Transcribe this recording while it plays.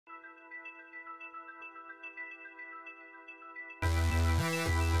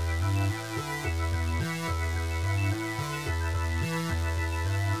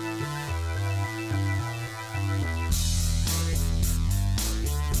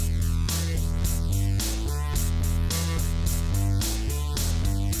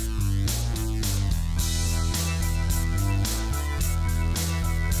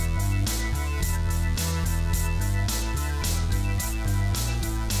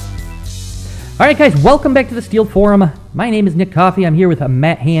All right, guys, welcome back to the Steel Forum. My name is Nick Coffey. I'm here with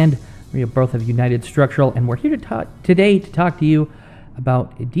Matt Hand. We both have United Structural, and we're here today to talk to you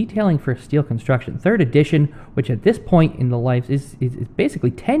about detailing for steel construction, third edition, which at this point in the life is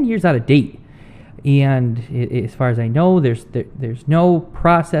basically 10 years out of date. And as far as I know, there's no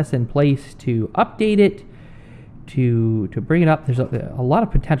process in place to update it, to bring it up. There's a lot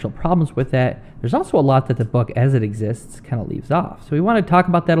of potential problems with that. There's also a lot that the book, as it exists, kind of leaves off. So we want to talk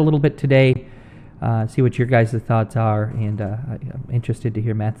about that a little bit today. See what your guys' thoughts are, and I'm interested to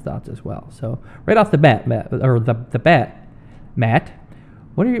hear Matt's thoughts as well. So right off the bat, Matt,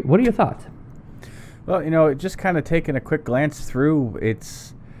 what are your thoughts? Well, just kind of taking a quick glance through,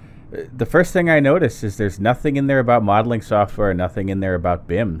 it's the first thing I noticed is there's nothing in there about modeling software, nothing in there about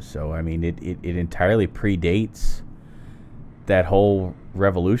BIM. So I mean, it entirely predates that whole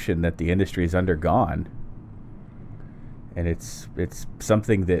revolution that the industry has undergone, and it's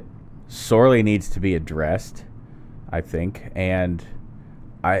something that sorely needs to be addressed, I think. And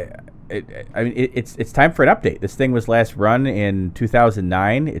I mean, it's time for an update. This thing was last run in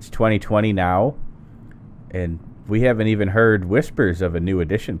 2009. It's 2020 now, and we haven't even heard whispers of a new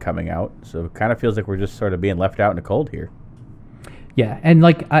edition coming out. So it kind of feels like we're just sort of being left out in the cold here. Yeah, and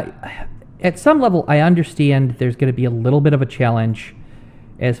like at some level, I understand there's going to be a little bit of a challenge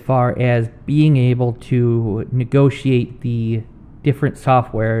as far as being able to negotiate the different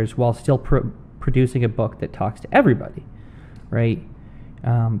softwares while still producing a book that talks to everybody, right?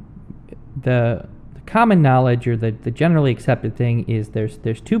 The common knowledge, or the generally accepted thing, is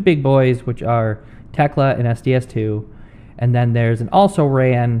there's two big boys, which are Tekla and SDS2, and then there's an also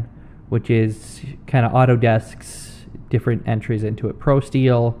ran, which is kind of Autodesk's different entries into it: Pro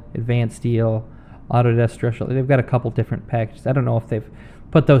Steel, Advanced Steel, Autodesk Structural. They've got a couple different packages. I don't know if they've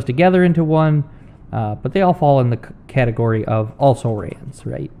put those together into one, but they all fall in the category of also rans,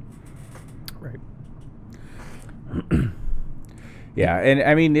 right? Right. Yeah, and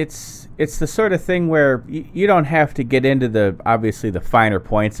I mean, it's the sort of thing where you don't have to get into obviously the finer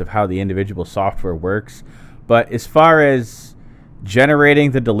points of how the individual software works, but as far as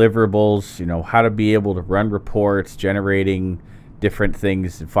generating the deliverables, how to be able to run reports, generating different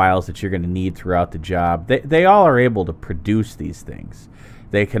things and files that you're going to need throughout the job, they all are able to produce these things.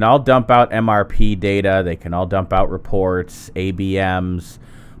 They can all dump out MRP data. They can all dump out reports, ABMs,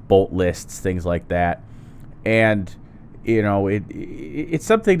 bolt lists, things like that. And, it's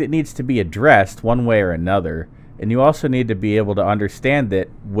something that needs to be addressed one way or another. And you also need to be able to understand that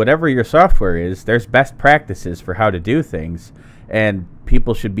whatever your software is, there's best practices for how to do things. And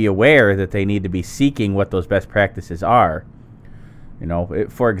people should be aware that they need to be seeking what those best practices are.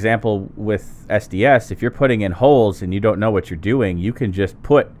 For example, with SDS, if you're putting in holes and you don't know what you're doing, you can just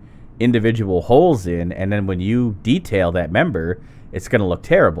put individual holes in, and then when you detail that member, it's going to look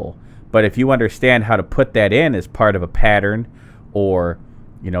terrible. But if you understand how to put that in as part of a pattern, or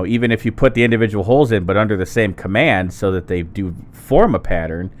even if you put the individual holes in but under the same command so that they do form a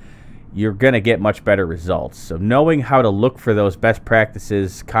pattern, you're going to get much better results. So knowing how to look for those best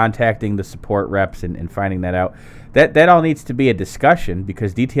practices, contacting the support reps and finding that out, that all needs to be a discussion,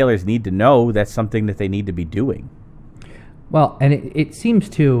 because detailers need to know that's something that they need to be doing. Well, and it seems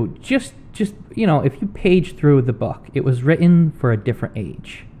to just if you page through the book, it was written for a different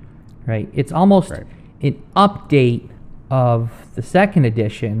age, right? It's almost an update of the second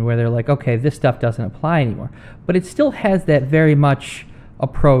edition, where they're like, okay, this stuff doesn't apply anymore. But it still has that very much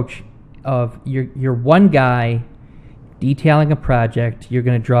approach of you're one guy detailing a project. You're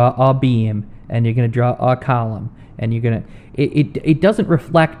going to draw a beam, and you're going to draw a column, and you're going to it doesn't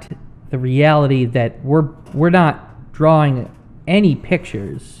reflect the reality that we're not drawing any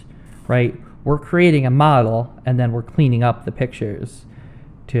pictures, right? We're creating a model, and then we're cleaning up the pictures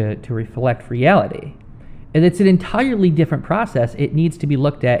to reflect reality. And it's an entirely different process. It needs to be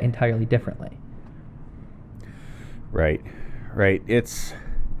looked at entirely differently. Right. It's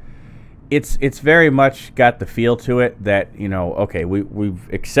very much got the feel to it that, okay,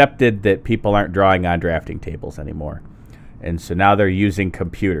 we've accepted that people aren't drawing on drafting tables anymore. And so now they're using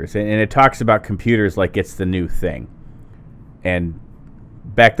computers. And it talks about computers like it's the new thing. And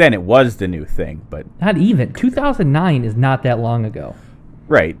back then it was the new thing, but not even. 2009 is not that long ago.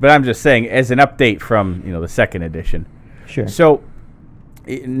 Right, but I'm just saying as an update from, the second edition. Sure. So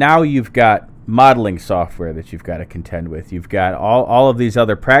now you've got modeling software that you've got to contend with. You've got all of these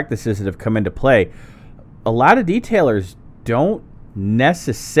other practices that have come into play. A lot of detailers don't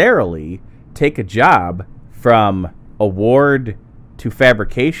necessarily take a job from award to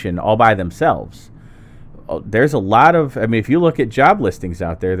fabrication all by themselves. There's a lot of, if you look at job listings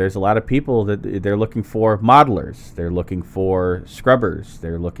out there, there's a lot of people that they're looking for modelers. They're looking for scrubbers.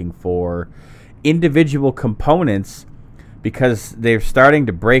 They're looking for individual components, because they're starting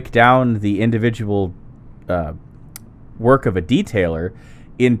to break down the individual work of a detailer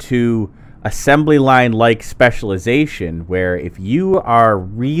into assembly line like specialization, where if you are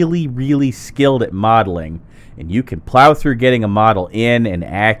really, really skilled at modeling and you can plow through getting a model in and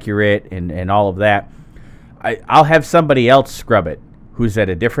accurate and all of that, I'll have somebody else scrub it who's at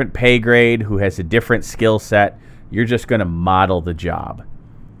a different pay grade, who has a different skill set. You're just going to model the job.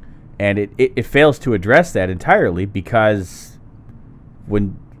 And it fails to address that entirely, because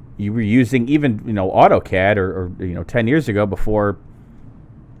when you were using even, AutoCAD or 10 years ago, before,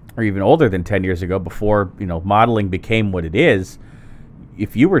 or even older than 10 years ago, before, modeling became what it is,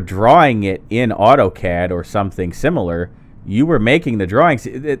 if you were drawing it in AutoCAD or something similar, you were making the drawings.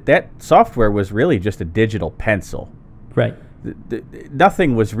 That software was really just a digital pencil. Right.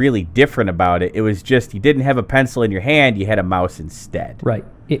 Nothing was really different about it. It was just, you didn't have a pencil in your hand, you had a mouse instead. Right.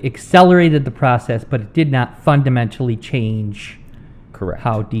 It accelerated the process, but it did not fundamentally change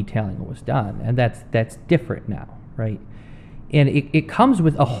how detailing was done. And that's different now, right? And it comes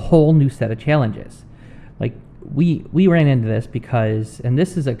with a whole new set of challenges. Like, we ran into this because, and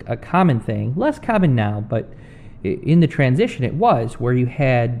this is a common thing, less common now, but in the transition it was, where you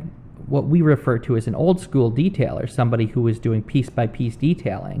had what we refer to as an old school detailer, somebody who was doing piece by piece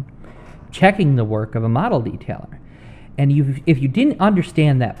detailing, checking the work of a model detailer. And if you didn't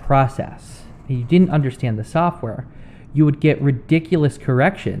understand that process, and you didn't understand the software, you would get ridiculous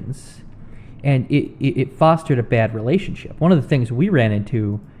corrections, and it fostered a bad relationship. One of the things we ran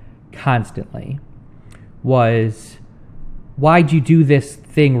into constantly was, why'd you do this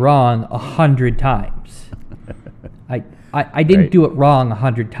thing wrong 100 times? I didn't do it wrong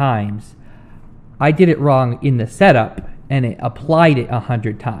 100 times. I did it wrong in the setup, and it applied it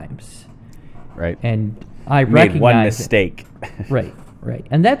 100 times. Right. And I made one mistake. Right.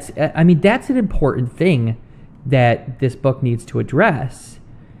 And that's an important thing that this book needs to address.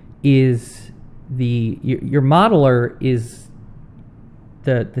 Is your modeler is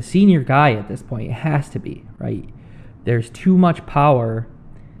the senior guy at this point. It has to be, right? There's too much power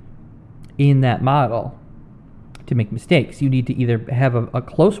in that model to make mistakes. You need to either have a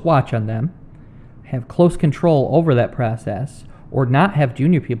close watch on them, have close control over that process, or not have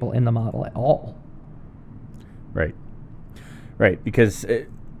junior people in the model at all. Right, because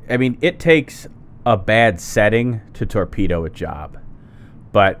it takes a bad setting to torpedo a job.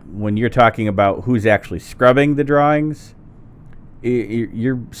 But when you're talking about who's actually scrubbing the drawings,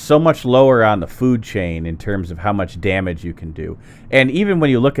 you're so much lower on the food chain in terms of how much damage you can do. And even when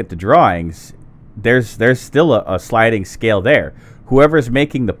you look at the drawings, there's still a sliding scale there. Whoever's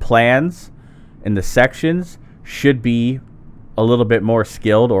making the plans and the sections should be a little bit more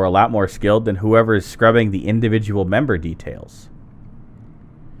skilled, or a lot more skilled, than whoever is scrubbing the individual member details.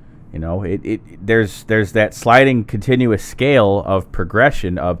 There's that sliding continuous scale of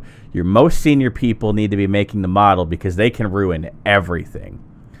progression of your most senior people need to be making the model because they can ruin everything.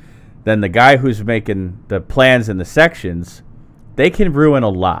 Then the guy who's making the plans and the sections, they can ruin a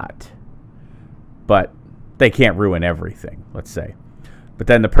lot, but they can't ruin everything, let's say. But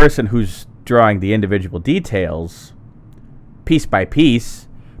then the person who's drawing the individual details piece by piece,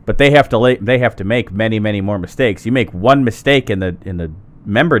 but they have to make many, many more mistakes. You make one mistake in the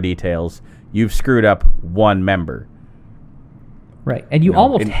member details, you've screwed up one member. Right, and you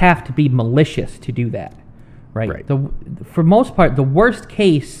almost have to be malicious to do that, right? For most part, the worst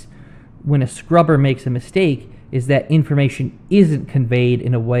case when a scrubber makes a mistake is that information isn't conveyed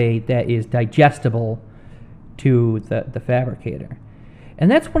in a way that is digestible to the fabricator. And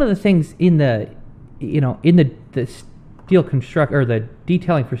that's one of the things in the steel construct, or the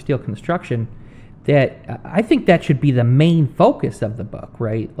detailing for steel construction, that I think that should be the main focus of the book,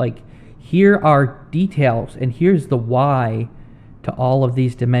 right? Like, here are details, and here's the why to all of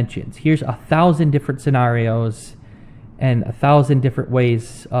these dimensions. Here's 1,000 different scenarios and 1,000 different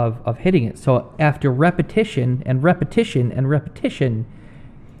ways of hitting it. So after repetition and repetition and repetition,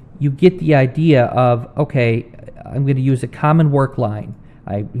 you get the idea of, okay, I'm going to use a common work line.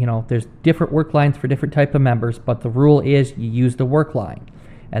 There's different work lines for different type of members, but the rule is you use the work line,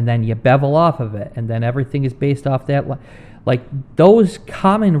 and then you bevel off of it, and then everything is based off that line. Like, those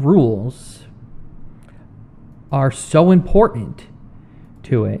common rules are so important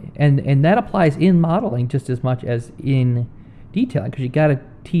to it, and that applies in modeling just as much as in detailing, because you got to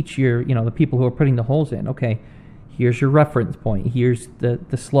teach the people who are putting the holes in, okay, here's your reference point, here's the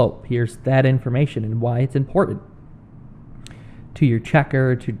slope, here's that information and why it's important to your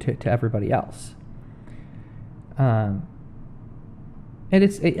checker, to everybody else. And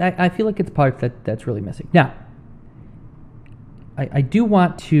I feel like it's part that's really missing. Now, I do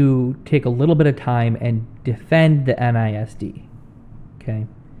want to take a little bit of time and defend the NISD, okay?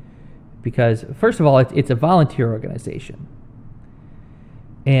 Because, first of all, it's a volunteer organization.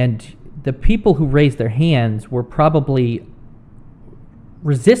 And the people who raised their hands were probably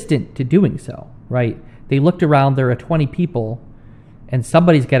resistant to doing so, right? They looked around, there are 20 people, and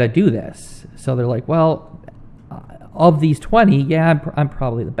somebody's got to do this. So they're like, well, of these 20, yeah, I'm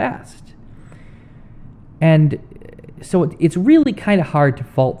probably the best. And so it's really kind of hard to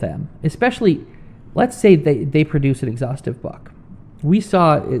fault them, especially, let's say they produce an exhaustive book. We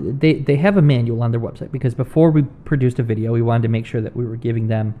saw, they have a manual on their website, because before we produced a video, we wanted to make sure that we were giving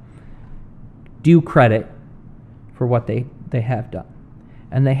them due credit for what they have done.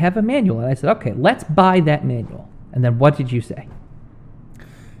 And they have a manual, and I said, okay, let's buy that manual. And then what did you say?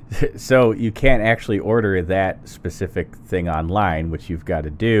 So you can't actually order that specific thing online. What you've got to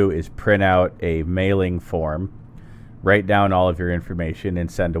do is print out a mailing form, write down all of your information,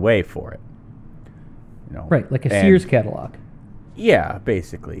 and send away for it. You know, right, like a Sears catalog. Yeah,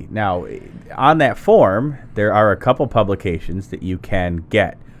 basically. Now, on that form, there are a couple publications that you can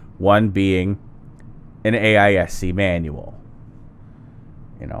get. One being an AISC manual.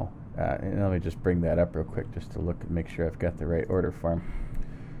 You know, and let me just bring that up real quick just to look and make sure I've got the right order form.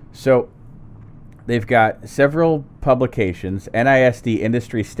 So they've got several publications. NISD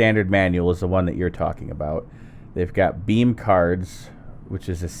Industry Standard Manual is the one that you're talking about. They've got Beam Cards, which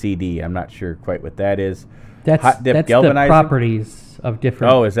is a CD. I'm not sure quite what that is. That's the properties of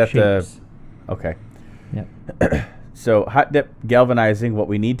different Oh, is that shapes. Okay. Yep. So hot dip galvanizing, what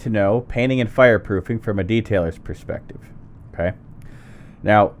we need to know, painting and fireproofing from a detailer's perspective. Okay.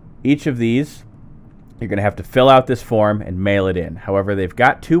 Now, each of these, you're going to have to fill out this form and mail it in. However, they've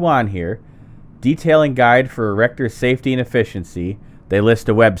got two on here. Detailing Guide for Erector Safety and Efficiency. They list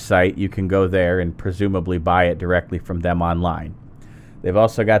a website. You can go there and presumably buy it directly from them online. They've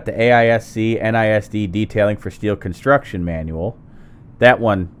also got the AISC NISD Detailing for Steel Construction Manual. That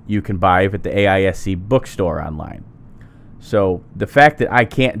one you can buy at the AISC bookstore online. So the fact that I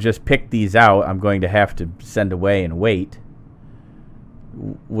can't just pick these out, I'm going to have to send away and wait,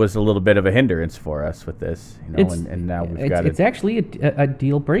 was a little bit of a hindrance for us with this, you know, and now we've got it. It's actually a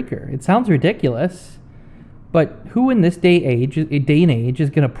deal breaker. It sounds ridiculous, but who in this day and age is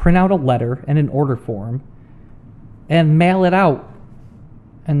going to print out a letter and an order form and mail it out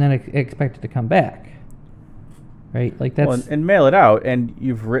and then expect it to come back? Right? Like that's well, and mail it out, and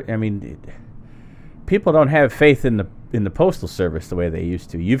you've written. I mean, people don't have faith in the postal service the way they used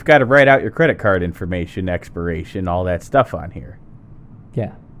to. You've got to write out your credit card information, expiration, all that stuff on here.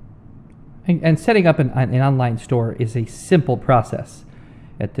 Yeah. And setting up an online store is a simple process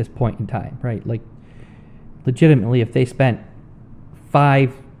at this point in time, right? Like, legitimately, if they spent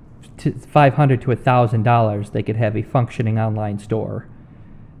 $500 to $1,000, they could have a functioning online store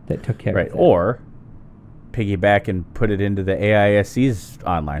that took care of that. Or piggyback and put it into the AISC's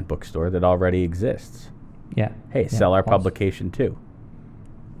online bookstore that already exists. Yeah. Hey, sell our publication too.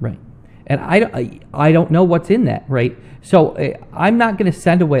 Right. And I don't know what's in that, right? So I'm not going to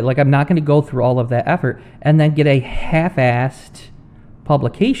send away, like I'm not going to go through all of that effort and then get a half-assed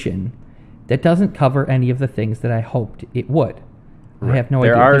publication that doesn't cover any of the things that I hoped it would. Right. I have no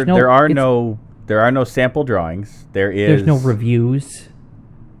idea. There are no sample drawings. There's no reviews.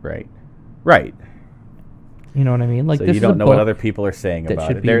 Right. Right. You know what I mean? Like, so this you don't know what other people are saying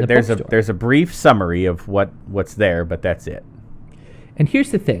about it. There's a brief summary of what's there, but that's it. And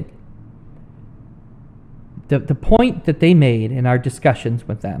here's the thing. The point that they made in our discussions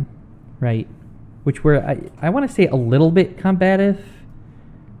with them, right, which were, I want to say, a little bit combative,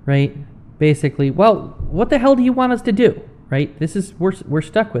 right? Basically, well, what the hell do you want us to do, right? We're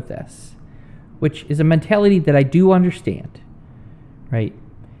stuck with this, which is a mentality that I do understand, right?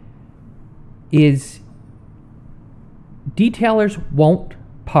 Is detailers won't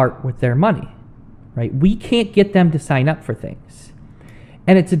part with their money, right? We can't get them to sign up for things.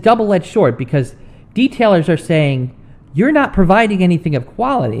 And it's a double-edged sword, because detailers are saying, you're not providing anything of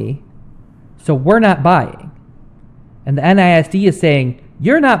quality, so we're not buying. And the NISD is saying,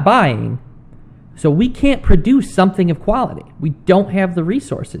 you're not buying, so we can't produce something of quality. We don't have the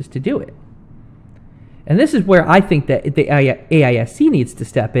resources to do it. And this is where I think that the AISC needs to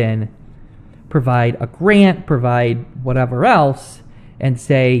step in, provide a grant, provide whatever else, and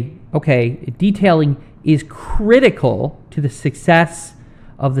say, okay, detailing is critical to the success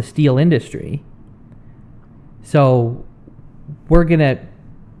of the steel industry. So we're going to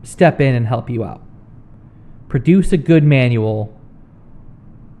step in and help you out. Produce a good manual,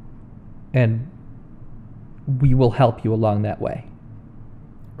 and we will help you along that way.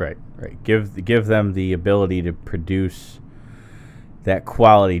 Right. Give them the ability to produce that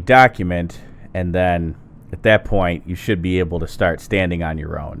quality document, and then at that point you should be able to start standing on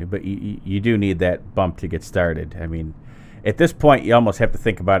your own. But you do need that bump to get started. I mean, at this point you almost have to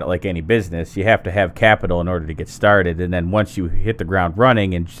think about it like any business. You have to have capital in order to get started, and then once you hit the ground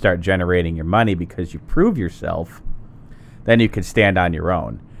running and start generating your money because you prove yourself, then you can stand on your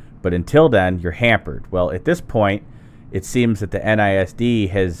own. But until then, you're hampered. Well, at this point, it seems that the NISD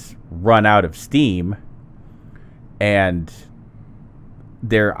has run out of steam, and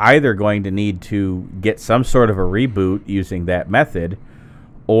they're either going to need to get some sort of a reboot using that method,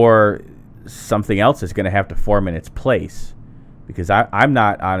 or something else is going to have to form in its place. Because I'm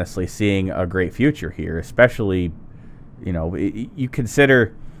not honestly seeing a great future here, especially, you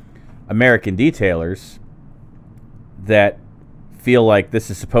consider American detailers that feel like this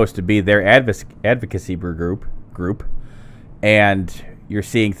is supposed to be their advocacy group, and you're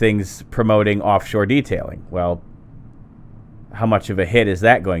seeing things promoting offshore detailing. Well, how much of a hit is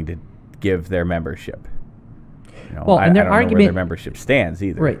that going to give their membership? Well, and their I don't argument, know where their membership stands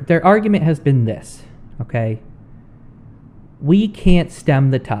either. Right. Their argument has been this, okay? We can't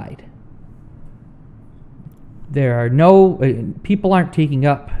stem the tide. There are people aren't taking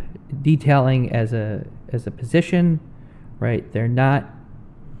up detailing as a position, right? They're not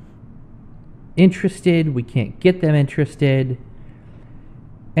interested. We can't get them interested.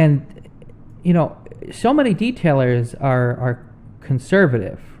 And, so many detailers are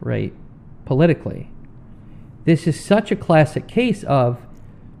conservative, right, politically. This is such a classic case of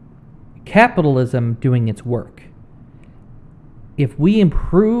capitalism doing its work. If we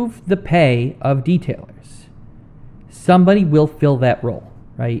improve the pay of detailers, somebody will fill that role,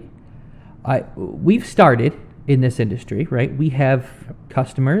 right? We've started in this industry, right? We have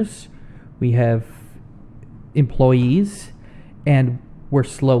customers, we have employees, and we're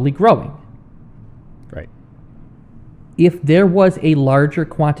slowly growing. Right. If there was a larger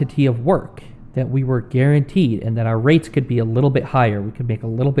quantity of work that we were guaranteed and that our rates could be a little bit higher, we could make a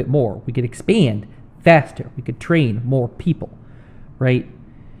little bit more, we could expand faster, we could train more people, right?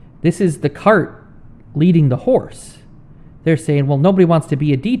 This is the cart leading the horse. They're saying, well, nobody wants to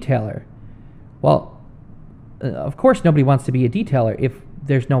be a detailer. Well, of course nobody wants to be a detailer if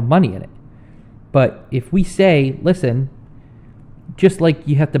there's no money in it. But if we say, listen, just like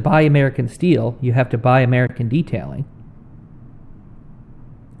you have to buy American steel, you have to buy American detailing,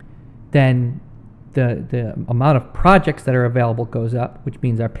 then the amount of projects that are available goes up, which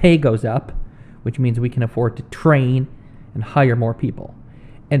means our pay goes up, which means we can afford to train and hire more people.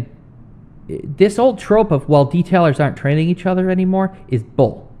 And this old trope of, well, detailers aren't training each other anymore is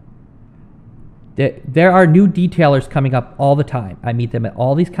bull. There are new detailers coming up all the time. I meet them at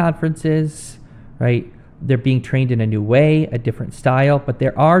all these conferences, right? They're being trained in a new way, a different style, but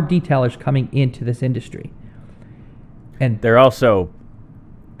there are detailers coming into this industry. And they're also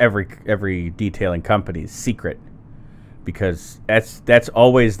every detailing company's secret, because that's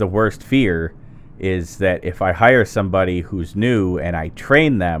always the worst fear, is that if I hire somebody who's new and I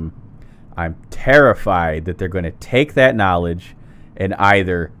train them, I'm terrified that they're going to take that knowledge and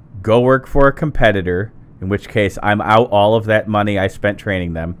either go work for a competitor, in which case I'm out all of that money I spent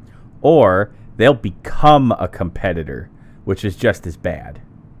training them, or they'll become a competitor, which is just as bad.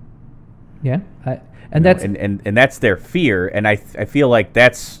 Yeah, and that's and that's their fear, and I feel like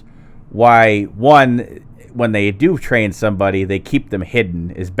that's why, one, when they do train somebody, they keep them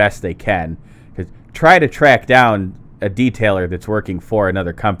hidden as best they can. Because try to track down a detailer that's working for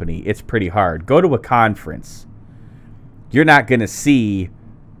another company, it's pretty hard. Go to a conference. You're not going to see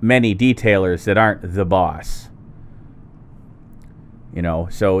many detailers that aren't the boss.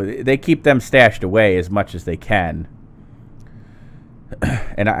 So they keep them stashed away as much as they can.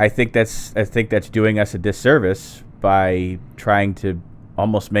 And I think that's doing us a disservice by trying to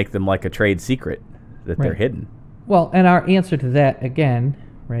almost make them like a trade secret that they're hidden. Well, and our answer to that, again,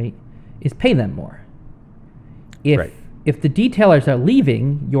 right, is pay them more. If the detailers are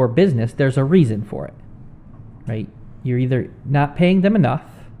leaving your business, there's a reason for it, right? You're either not paying them enough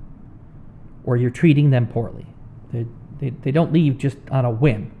or you're treating them poorly. They don't leave just on a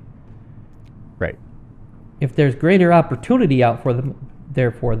whim. Right. If there's greater opportunity out for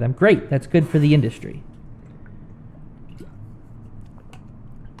them, great. That's good for the industry.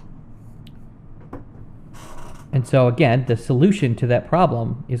 And so, again, the solution to that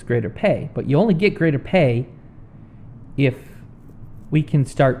problem is greater pay. But you only get greater pay if we can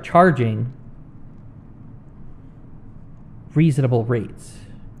start charging reasonable rates.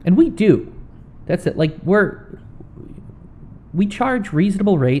 And we do. That's it. Like, we charge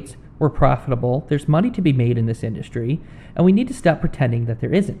reasonable rates. We're profitable. There's money to be made in this industry. And we need to stop pretending that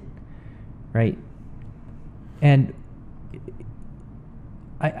there isn't. Right? And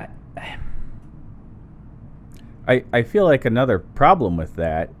I I feel like another problem with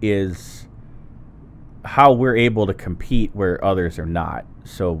that is how we're able to compete where others are not.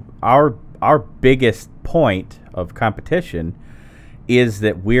 So our biggest point of competition is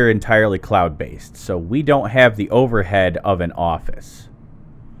that we're entirely cloud-based. So we don't have the overhead of an office.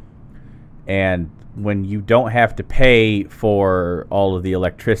 And when you don't have to pay for all of the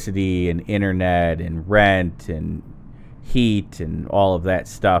electricity and internet and rent and heat and all of that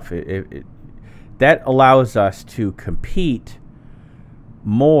stuff, that allows us to compete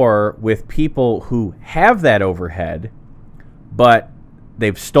more with people who have that overhead, but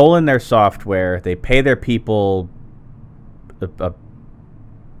they've stolen their software, they pay their people a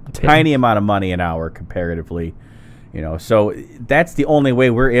tiny amount of money an hour comparatively, so that's the only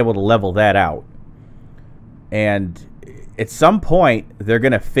way we're able to level that out. And at some point they're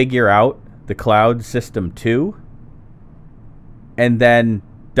going to figure out the cloud system too, and then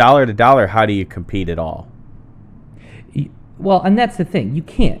dollar to dollar, how do you compete at all? Well, and that's the thing, you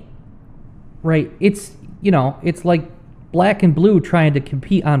can't, right? It's it's like Black and Blue trying to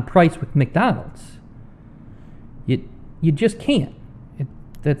compete on price with McDonald's. You just can't.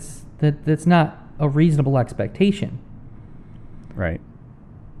 That's not a reasonable expectation. Right.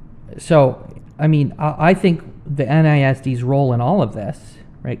 So, I mean, I think the NISD's role in all of this,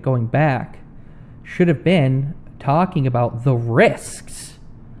 right, going back, should have been talking about the risks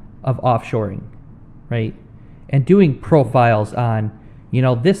of offshoring, right? And doing profiles on,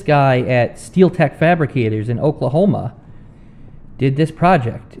 this guy at Steel Tech Fabricators in Oklahoma did this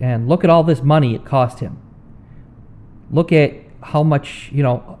project, and look at all this money it cost him. Look at how much,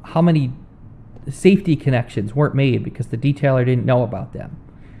 how many safety connections weren't made because the detailer didn't know about them.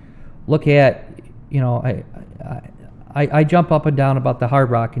 Look at, I jump up and down about the Hard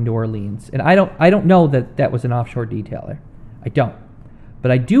Rock in New Orleans, and I don't know that was an offshore detailer. I don't.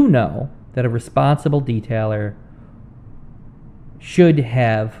 But I do know that a responsible detailer should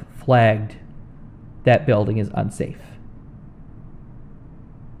have flagged that building as unsafe.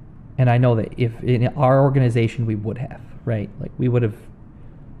 And I know that if in our organization we would have, right? Like we would have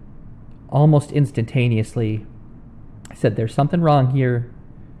almost instantaneously said, there's something wrong here.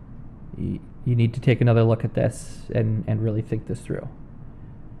 You need to take another look at this and really think this through.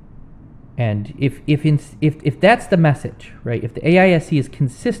 And if that's the message, right? If the AISC is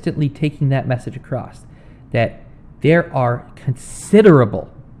consistently taking that message across, that there are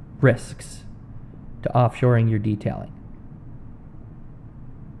considerable risks to offshoring your detailing,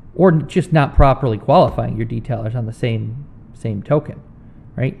 or just not properly qualifying your detailers on the same token,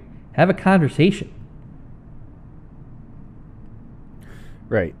 right? Have a conversation.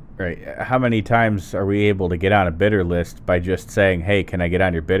 Right. How many times are we able to get on a bidder list by just saying, hey, can I get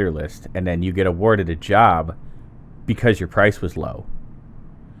on your bidder list? And then you get awarded a job because your price was low.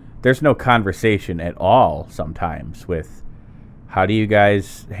 There's no conversation at all sometimes with how do you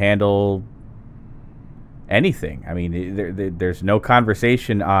guys handle anything. I mean, there's no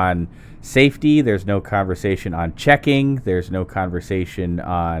conversation on safety. There's no conversation on checking. There's no conversation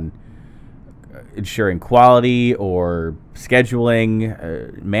on ensuring quality or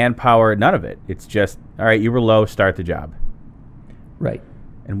scheduling, manpower, none of it. It's just, all right, you were low, start the job. Right.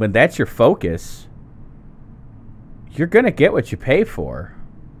 And when that's your focus, you're going to get what you pay for.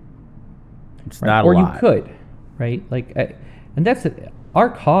 It's not a lot. Or you could, right? Like, and that's it. Our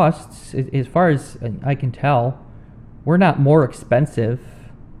costs, as far as I can tell, we're not more expensive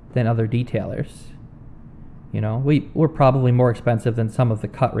than other detailers. We're probably more expensive than some of the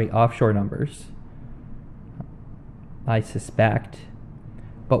cut rate offshore numbers, I suspect.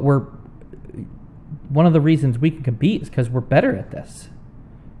 But one of the reasons we can compete is because we're better at this,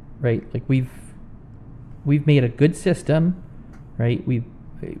 right? Like we've made a good system, right?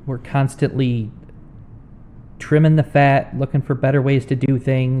 We're constantly trimming the fat, looking for better ways to do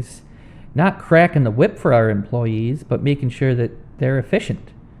things, not cracking the whip for our employees, but making sure that they're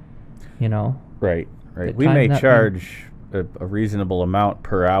efficient. Right. We may charge a reasonable amount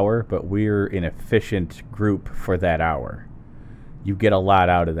per hour, but we're an efficient group for that hour. You get a lot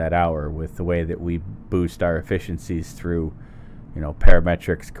out of that hour with the way that we boost our efficiencies through,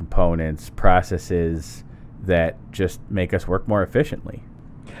 parametrics, components, processes that just make us work more efficiently.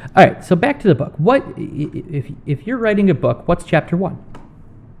 All right, so back to the book. What if you're writing a book, what's chapter 1?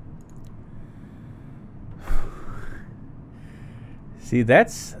 See,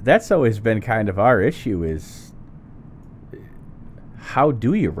 that's always been kind of our issue is how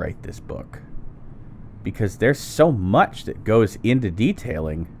do you write this book? Because there's so much that goes into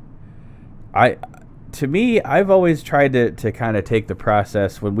detailing. To me, I've always tried to kind of take the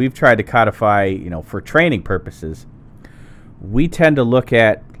process when we've tried to codify, for training purposes, we tend to look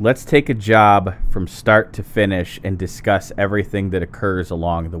at, let's take a job from start to finish and discuss everything that occurs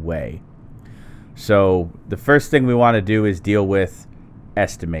along the way. So the first thing we want to do is deal with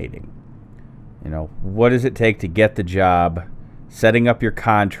estimating. What does it take to get the job, setting up your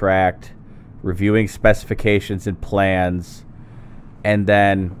contract, reviewing specifications and plans, and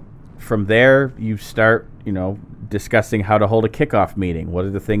then from there you start, discussing how to hold a kickoff meeting. What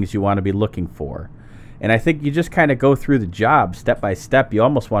are the things you want to be looking for? And I think you just kind of go through the job step by step. You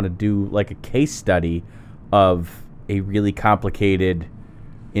almost want to do like a case study of a really complicated,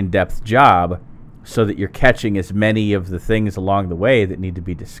 in-depth job so that you're catching as many of the things along the way that need to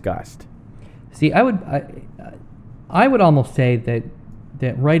be discussed. See, I would almost say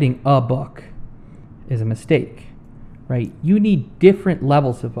that writing a book is a mistake, right? You need different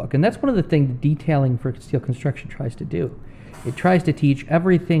levels of book. And that's one of the things detailing for steel construction tries to do. It tries to teach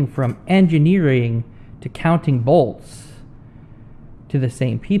everything from engineering to counting bolts to the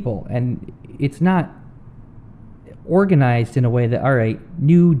same people. And it's not organized in a way that, all right,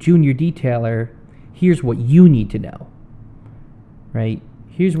 new junior detailer, here's what you need to know, right?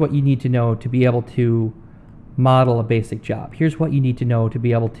 Here's what you need to know to be able to model a basic job. Here's what you need to know to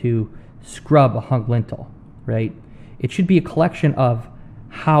be able to scrub a hung lintel, right? It should be a collection of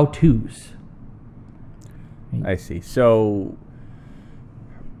how-tos. Right? I see. So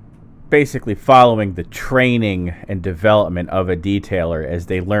basically following the training and development of a detailer as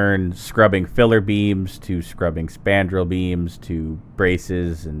they learn scrubbing filler beams to scrubbing spandrel beams to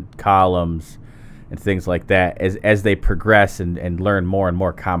braces and columns and things like that as they progress and learn more and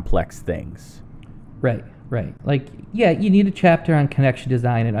more complex things. Right. Like, yeah, you need a chapter on connection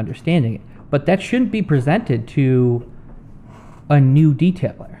design and understanding it, but that shouldn't be presented to a new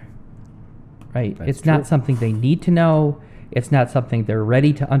detailer, right? It's not something they need to know. It's not something they're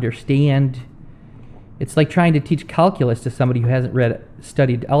ready to understand. It's like trying to teach calculus to somebody who hasn't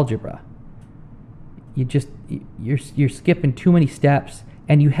studied algebra. You're skipping too many steps,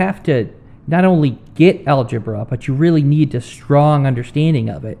 and you have to not only get algebra, but you really need a strong understanding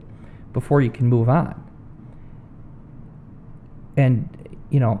of it before you can move on. And,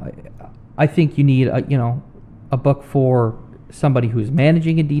 I think you need a book for somebody who's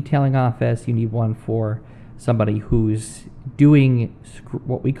managing a detailing office. You need one for somebody who's doing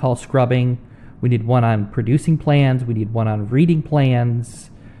what we call scrubbing. We need one on producing plans. We need one on reading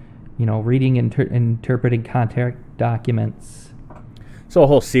plans, reading and interpreting contract documents. So a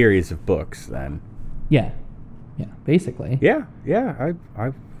whole series of books then. Yeah, basically. Yeah,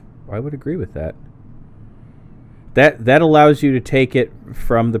 I would agree with that. That allows you to take it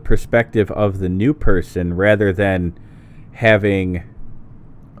from the perspective of the new person rather than having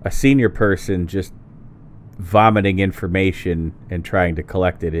a senior person just vomiting information and trying to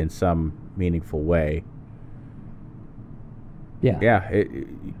collect it in some meaningful way. Yeah,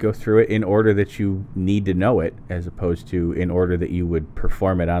 you go through it in order that you need to know it as opposed to in order that you would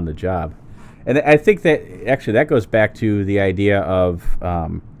perform it on the job. And I think that actually that goes back to the idea of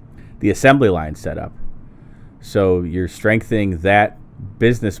the assembly line setup. So you're strengthening that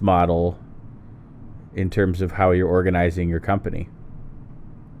business model in terms of how you're organizing your company.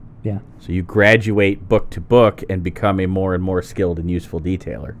 Yeah. So you graduate book to book and become a more and more skilled and useful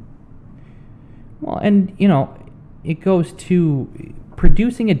detailer. Well, and, it goes to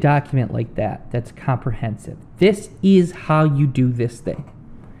producing a document like that's comprehensive. This is how you do this thing.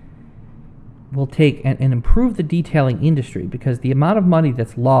 Will take and improve the detailing industry, because the amount of money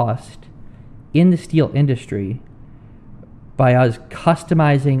that's lost in the steel industry by us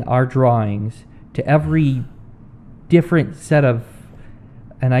customizing our drawings to every different set of,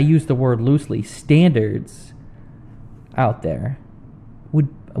 and I use the word loosely, standards out there would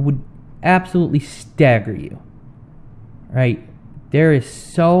absolutely stagger you, right? There is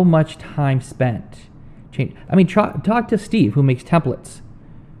so much time spent. I mean, talk to Steve, who makes templates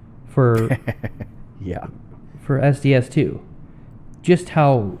for for SDS2. Just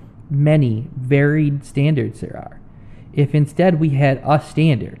how many varied standards there are. If instead we had a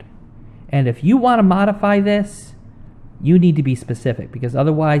standard, and if you want to modify this, you need to be specific, because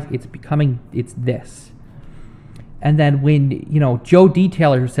otherwise it's this. And then when, Joe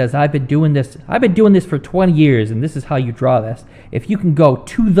Detailer, who says, I've been doing this for 20 years and this is how you draw this, if you can go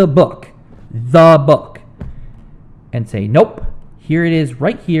to the book, and say, nope, here it is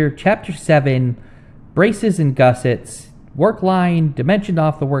right here, chapter 7, braces and gussets, work line, dimensioned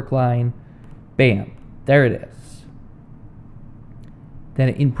off the work line, bam, there it is. Then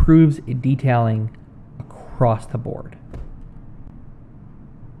it improves detailing across the board.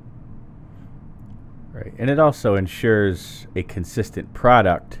 Right. And it also ensures a consistent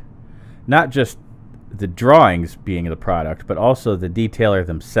product, not just the drawings being the product, but also the detailer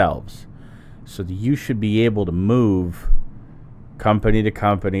themselves. So that you should be able to move company to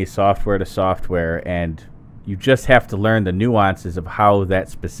company, software to software, and you just have to learn the nuances of how that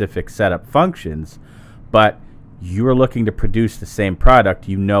specific setup functions. But you're looking to produce the same product,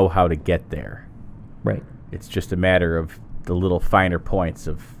 you know how to get there. Right. It's just a matter of the little finer points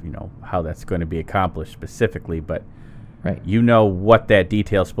of, how that's going to be accomplished specifically. But right. you know what that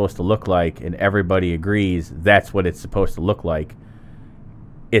detail is supposed to look like, and everybody agrees that's what it's supposed to look like.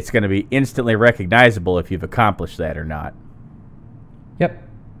 It's going to be instantly recognizable if you've accomplished that or not. Yep.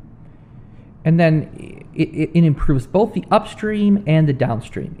 And then it improves both the upstream and the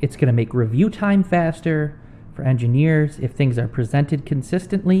downstream. It's going to make review time faster for engineers if things are presented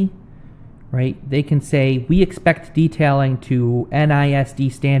consistently, right? They can say, we expect detailing to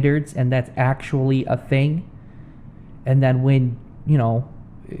NISD standards, and that's actually a thing. And then when,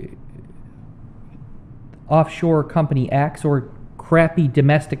 offshore company X or crappy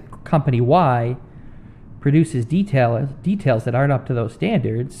domestic company Y produces details that aren't up to those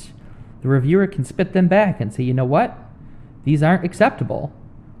standards, the reviewer can spit them back and say, you know what? These aren't acceptable.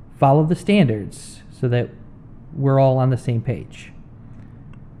 Follow the standards so that we're all on the same page.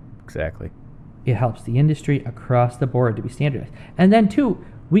 Exactly. It helps the industry across the board to be standardized. And then, too,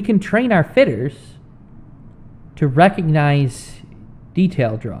 we can train our fitters to recognize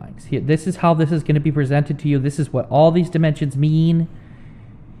detail drawings. Here, this is how this is going to be presented to you. This is what all these dimensions mean.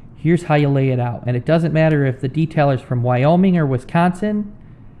 Here's how you lay it out. And it doesn't matter if the detailer's from Wyoming or Wisconsin.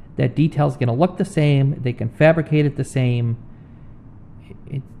 That detail's going to look the same. They can fabricate it the same.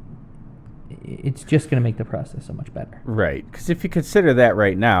 It's just going to make the process so much better. Right. Because if you consider that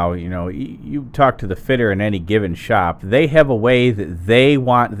right now, you talk to the fitter in any given shop, they have a way that they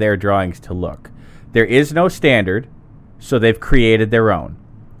want their drawings to look. There is no standard, so they've created their own.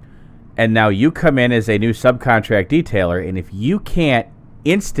 And now you come in as a new subcontract detailer, and if you can't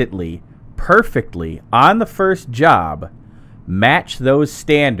instantly, perfectly, on the first job, match those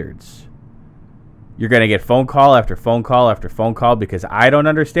standards, you're going to get phone call after phone call after phone call because I don't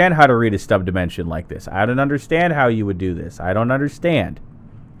understand how to read a stub dimension like this. I don't understand how you would do this. I don't understand.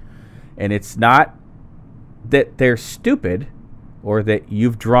 And it's not that they're stupid or that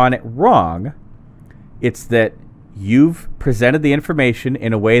you've drawn it wrong. It's that you've presented the information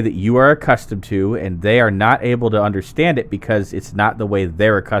in a way that you are accustomed to, and they are not able to understand it because it's not the way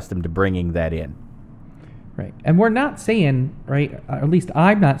they're accustomed to bringing that in. Right. And we're not saying, right, or at least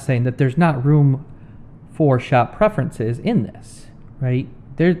I'm not saying that there's not room for shop preferences in this, right?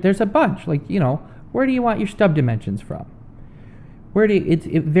 There's a bunch. Like, where do you want your stub dimensions from?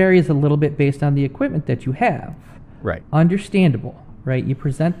 It varies a little bit based on the equipment that you have. Right. Understandable, right? You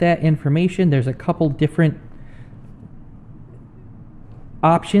present that information. There's a couple different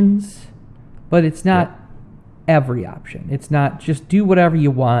options, but it's not every option. It's not just do whatever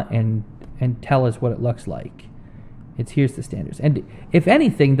you want and tell us what it looks like. It's here's the standards. And if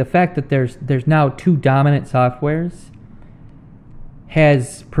anything, the fact that there's now two dominant softwares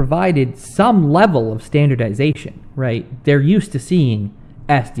has provided some level of standardization, right? They're used to seeing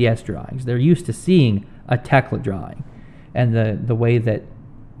SDS drawings. They're used to seeing a Tekla drawing and the way that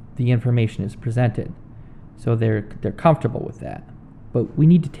the information is presented. So they're comfortable with that. But we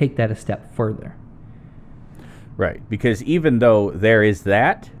need to take that a step further. Right, because even though there is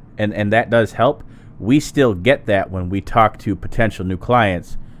that, and that does help, we still get that when we talk to potential new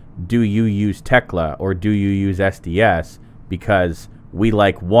clients. Do you use Tekla or do you use SDS? Because we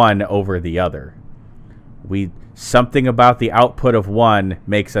like one over the other. Something about the output of one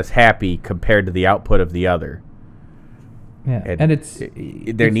makes us happy compared to the output of the other. Yeah, and it's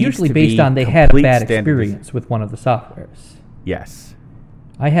usually to based be on they had a bad standards. experience with one of the softwares. Yes.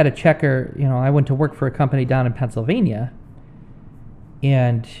 I had a checker, I went to work for a company down in Pennsylvania,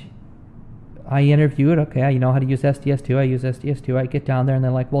 and I interviewed, okay, I know how to use SDS2, I use SDS2, I get down there, and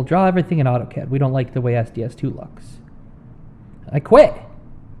they're like, well, draw everything in AutoCAD. We don't like the way SDS2 looks. I quit.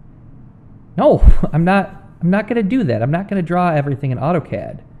 No, I'm not going to do that. I'm not going to draw everything in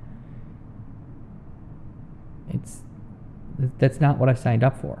AutoCAD. That's not what I signed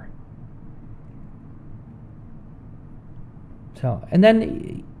up for. So, and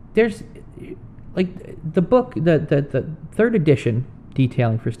then there's like the book, the third edition,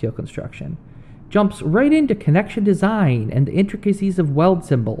 Detailing for Steel Construction, jumps right into connection design and the intricacies of weld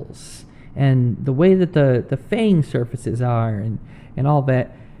symbols and the way that the fang surfaces are and all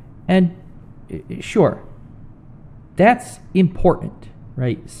that. And sure, that's important,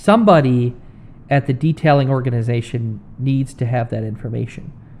 right? Somebody at the detailing organization needs to have that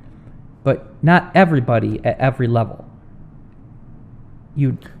information, but not everybody at every level.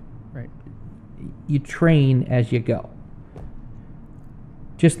 You you train as you go.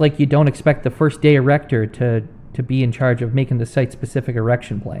 Just like you don't expect the first day erector to be in charge of making the site-specific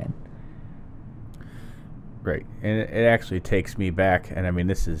erection plan. Right, and it actually takes me back, and I mean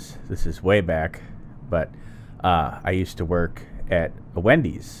this is way back, but I used to work at a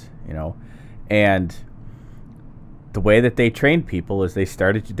Wendy's, and the way that they trained people is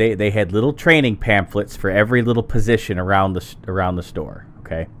they had little training pamphlets for every little position around the store.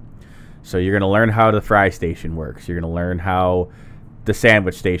 Okay, so you're going to learn how the fry station works. You're going to learn how the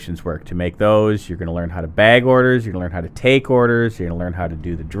sandwich stations work to make those. You're going to learn how to bag orders. You're going to learn how to take orders. You're going to learn how to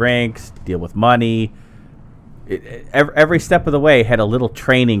do the drinks, deal with money. Every step of the way had a little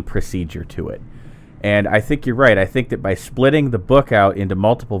training procedure to it. And I think you're right. I think that by splitting the book out into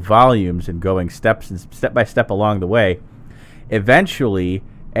multiple volumes and going step by step along the way, eventually,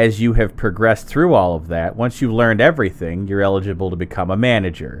 as you have progressed through all of that, once you've learned everything, you're eligible to become a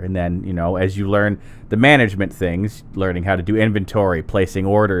manager. And then, as you learn the management things, learning how to do inventory, placing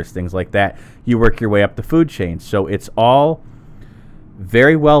orders, things like that, you work your way up the food chain. So it's all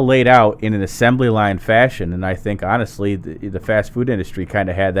very well laid out in an assembly line fashion, and I think honestly the fast food industry kind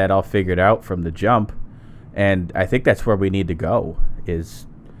of had that all figured out from the jump, and I think that's where we need to go, is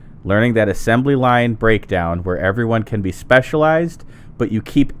learning that assembly line breakdown where everyone can be specialized, but you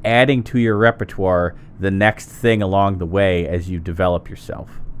keep adding to your repertoire the next thing along the way as you develop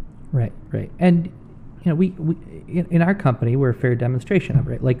yourself. Right. And we in our company we're a fair demonstration of it,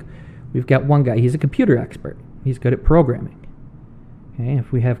 right? Like we've got one guy, he's a computer expert, he's good at programming. Okay,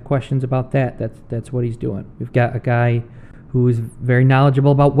 if we have questions about that, that's what he's doing. We've got a guy who's very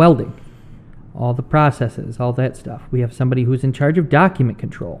knowledgeable about welding, all the processes, all that stuff. We have somebody who's in charge of document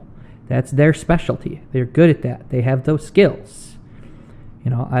control. That's their specialty. They're good at that. They have those skills.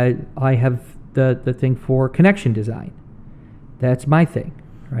 I have the thing for connection design. That's my thing,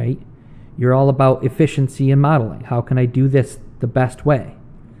 right? You're all about efficiency and modeling. How can I do this the best way?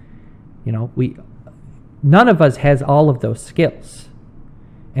 None of us has all of those skills.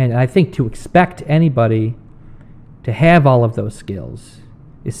 And I think to expect anybody to have all of those skills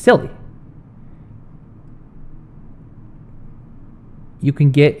is silly. You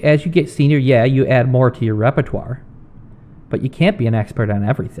can as you get senior, you add more to your repertoire, but you can't be an expert on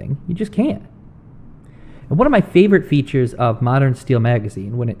everything. You just can't. And one of my favorite features of Modern Steel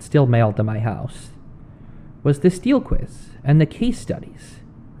magazine, when it still mailed to my house, was the steel quiz and the case studies,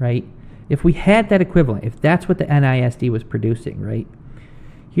 right? If we had that equivalent, if that's what the NISD was producing, right?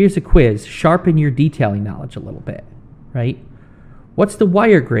 Here's a quiz, sharpen your detailing knowledge a little bit, right? What's the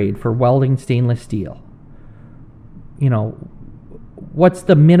wire grade for welding stainless steel? What's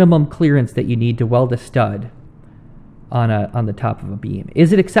the minimum clearance that you need to weld a stud on the top of a beam?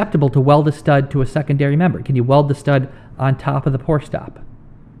 Is it acceptable to weld a stud to a secondary member? Can you weld the stud on top of the pour stop?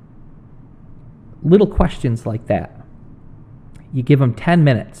 Little questions like that. You give them 10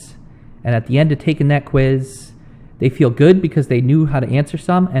 minutes, and at the end of taking that quiz, they feel good because they knew how to answer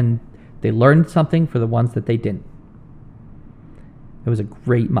some, and they learned something for the ones that they didn't. It was a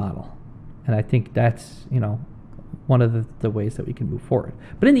great model, and I think that's one of the ways that we can move forward.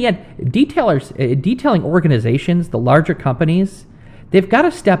 But in the end, detailing organizations, the larger companies, they've got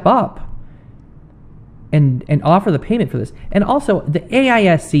to step up and offer the payment for this. And also, the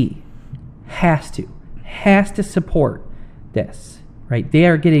AISC has to support this, right? They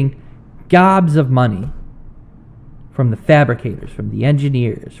are getting gobs of money from the fabricators, from the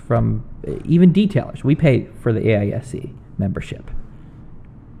engineers, from even detailers. We pay for the AISC membership.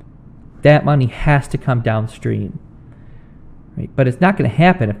 That money has to come downstream, right? But it's not going to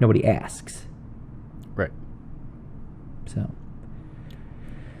happen if nobody asks. Right. So, all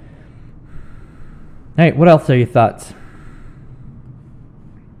right, what else are your thoughts?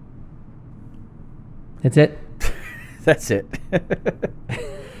 That's it? That's it.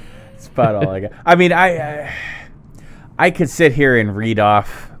 That's about all I got. I mean, I could sit here and read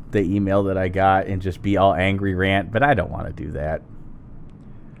off the email that I got and just be all angry rant, but I don't want to do that.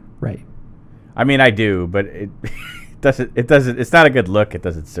 Right. I mean, I do, but it doesn't. It's not a good look. It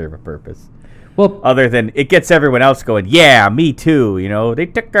doesn't serve a purpose. Well, other than it gets everyone else going, yeah, me too. They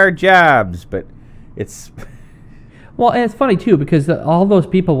took our jobs, but it's. Well, and it's funny too because all those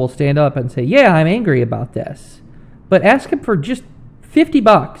people will stand up and say, "Yeah, I'm angry about this," but ask them for just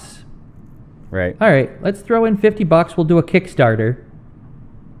 $50. Right. All right, let's throw in $50. We'll do a Kickstarter,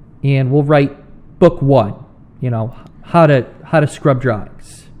 and we'll write book 1. How to scrub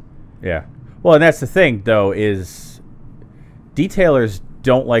drawings. Yeah. Well, and that's the thing, though, is detailers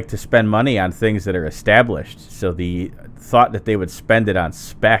don't like to spend money on things that are established. So the thought that they would spend it on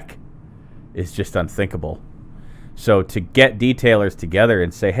spec is just unthinkable. So to get detailers together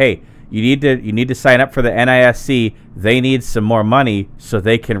and say, hey, You need to sign up for the NISC. They need some more money so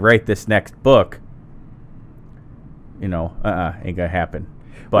they can write this next book. Ain't gonna happen.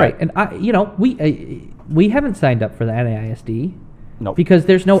 But, right, and we haven't signed up for the NISD. Nope. Because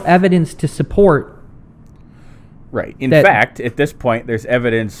there's no evidence to support. Right. In fact, at this point, there's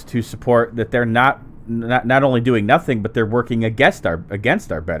evidence to support that they're not only doing nothing, but they're working against our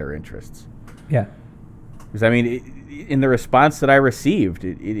better interests. Yeah. Because, I mean, in the response that I received,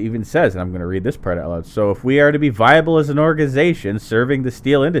 it even says, and I'm going to read this part out loud, so if we are to be viable as an organization serving the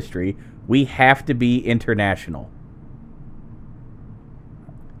steel industry, we have to be international.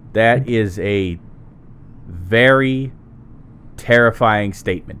 That is a very terrifying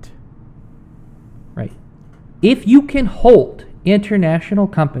statement. Right. If you can hold international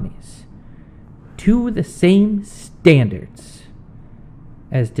companies to the same standards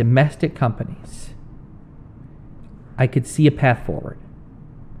as domestic companies, I could see a path forward.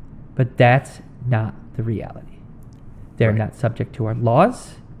 But that's not the reality. They're not subject to our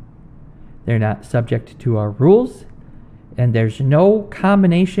laws. They're not subject to our rules. And there's no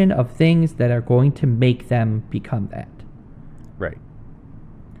combination of things that are going to make them become that. Right.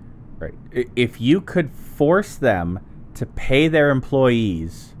 Right. If you could force them to pay their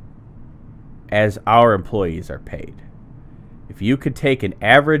employees as our employees are paid, if you could take an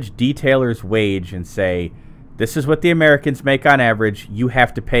average detailer's wage and say, this is what the Americans make on average, you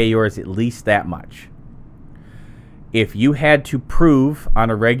have to pay yours at least that much. If you had to prove on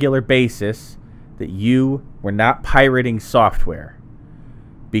a regular basis that you were not pirating software,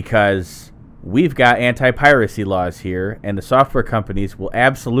 because we've got anti-piracy laws here, and the software companies will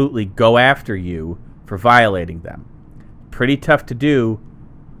absolutely go after you for violating them. Pretty tough to do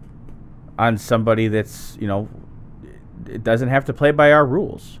on somebody that's, it doesn't have to play by our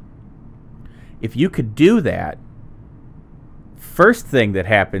rules. If you could do that, first thing that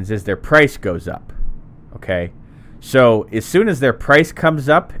happens is their price goes up. Okay? So as soon as their price comes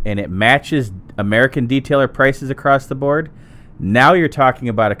up and it matches American detailer prices across the board, now you're talking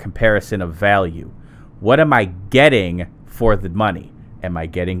about a comparison of value. What am I getting for the money? Am I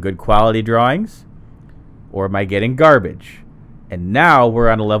getting good quality drawings? Or am I getting garbage? And now we're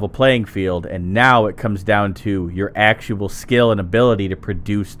on a level playing field, and now it comes down to your actual skill and ability to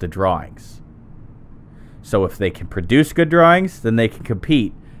produce the drawings. So if they can produce good drawings, then they can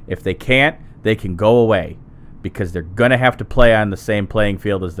compete. If they can't, they can go away, because they're going to have to play on the same playing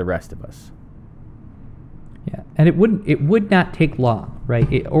field as the rest of us. Yeah, and it would not take long,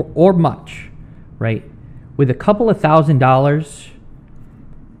 right? Or much, right? With a couple of $1,000s,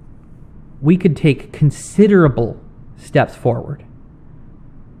 we could take considerable steps forward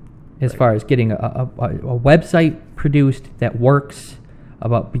as far as getting a website produced that works,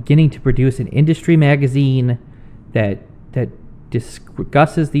 about beginning to produce an industry magazine that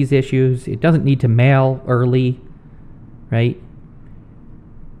discusses these issues. It doesn't need to mail early, right?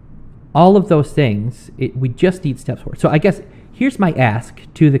 All of those things, we just need steps forward. So I guess here's my ask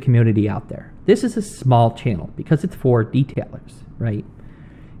to the community out there. This is a small channel because it's for detailers, right?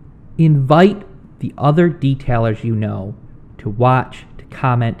 Invite the other detailers you know to watch, to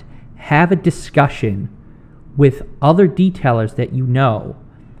comment, have a discussion with other detailers that you know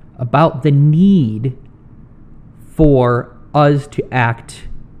about the need for us to act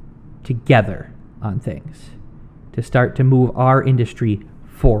together on things, to start to move our industry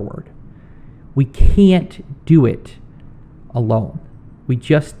forward. We can't do it alone. We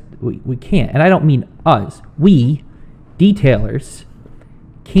can't. And I don't mean us. We, detailers,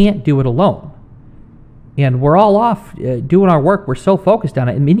 can't do it alone. And we're all off doing our work. We're so focused on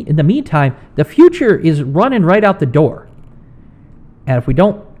it. In the meantime, the future is running right out the door. And if we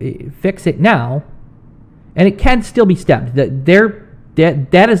don't fix it now, and it can still be stopped,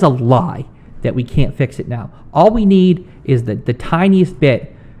 that is a lie that we can't fix it now. All we need is the tiniest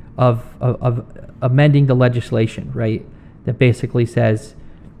bit of amending the legislation, right? That basically says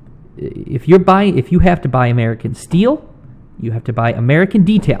if you have to buy American steel, you have to buy American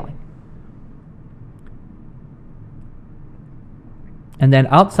detailing. And then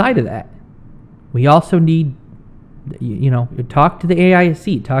outside of that, we also need, talk to the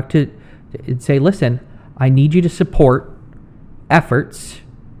AISC, and say, listen, I need you to support efforts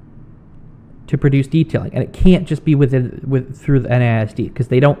to produce detailing, and it can't just be through the NISD, because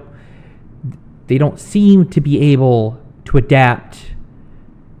they don't seem to be able to adapt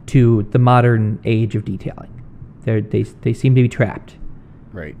to the modern age of detailing. They seem to be trapped.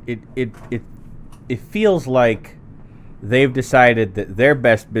 Right. It feels like they've decided that their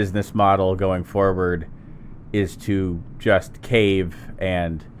best business model going forward is to just cave,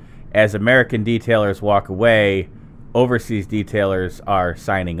 and as American detailers walk away, overseas detailers are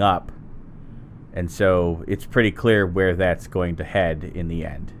signing up And so it's pretty clear where that's going to head in the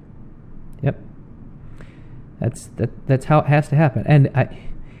end. Yep. That's how it has to happen. And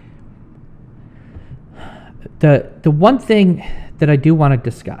the one thing that I do want to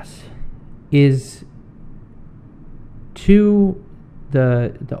discuss is to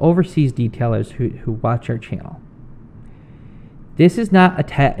the overseas detailers who watch our channel. This is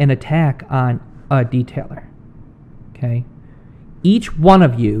not an attack on a detailer. Okay? Each one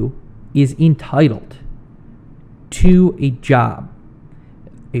of you is entitled to a job,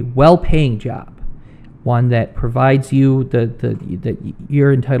 a well-paying job, one that provides you that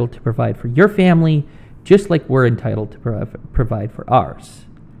you're entitled to provide for your family, just like we're entitled to provide for ours.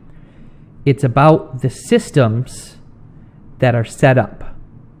 It's about the systems that are set up.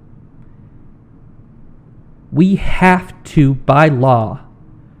 We have to, by law,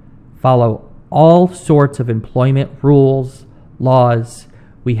 follow all sorts of employment rules, laws.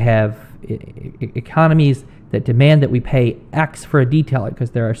 We have economies that demand that we pay X for a detailer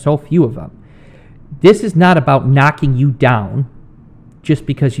because there are so few of them. This is not about knocking you down just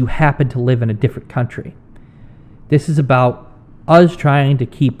because you happen to live in a different country. This is about us trying to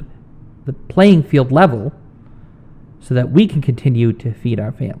keep the playing field level so that we can continue to feed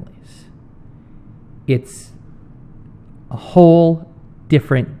our families. It's a whole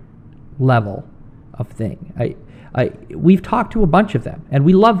different level of thing. We've talked to a bunch of them, and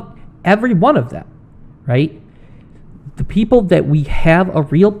we love every one of them, right? The people that we have a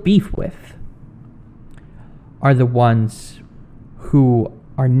real beef with are the ones who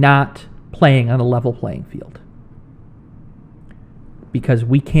are not playing on a level playing field, because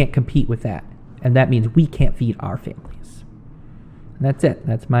we can't compete with that, and that means we can't feed our families. And that's it.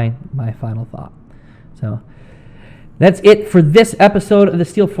 That's my final thought. So that's it for this episode of the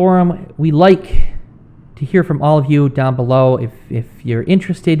Steel Forum. We like to hear from all of you down below. If you're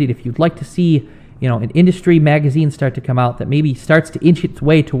interested, if you'd like to see an industry magazine start to come out that maybe starts to inch its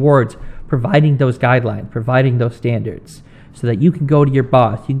way towards providing those guidelines, providing those standards, so that you can go to your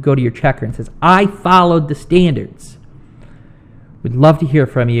boss, you can go to your checker and says, I followed the standards. We'd love to hear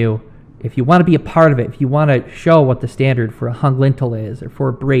from you. If you want to be a part of it, if you want to show what the standard for a hung lintel is or for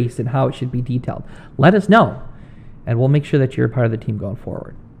a brace and how it should be detailed, let us know, and we'll make sure that you're a part of the team going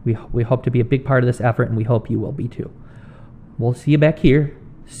forward. We hope to be a big part of this effort, and we hope you will be too. We'll see you back here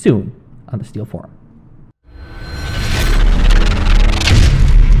soon on the Steel Forum.